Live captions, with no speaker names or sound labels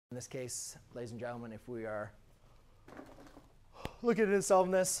this case, ladies and gentlemen, if we are looking at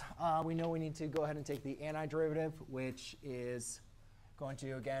solving this, we know we need to go ahead and take the antiderivative, which is going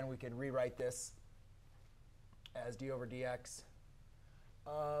to, again, we could rewrite this as d over dx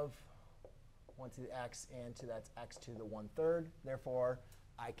of 1 to the x into that's x to the 1/3. Therefore,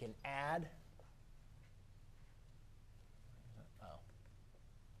 I can add.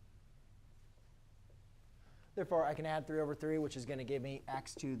 Therefore, I can add 3 over 3, which is going to give me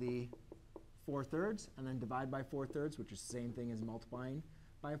x to the 4/3, and then divide by 4/3, which is the same thing as multiplying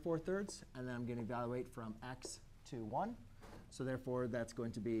by 4/3. And then I'm going to evaluate from x to 1. So therefore, that's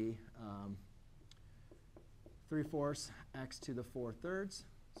going to be 3/4 x to the 4/3,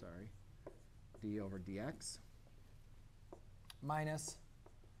 d over dx, minus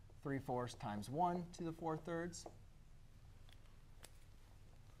 3/4 times 1 to the 4/3.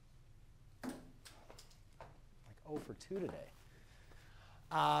 Like 0 for 2 today.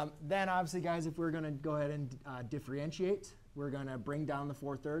 Then obviously, guys, if we're going to go ahead and differentiate, we're going to bring down the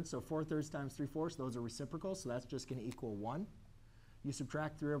 4/3. So 4/3 times 3/4, those are reciprocal. So that's just going to equal 1. You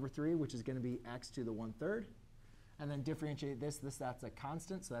subtract 3 over 3, which is going to be x to the 1/3. And then differentiate that's a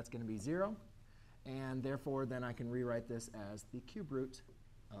constant, so that's going to be 0. And therefore, then I can rewrite this as the cube root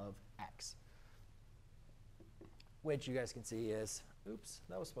of x, which you guys can see is, oops,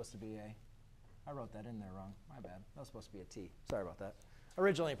 that was supposed to be a, I wrote that in there wrong. My bad. That was supposed to be a t. Sorry about that.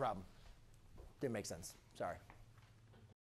 Originally a problem. Didn't make sense. Sorry.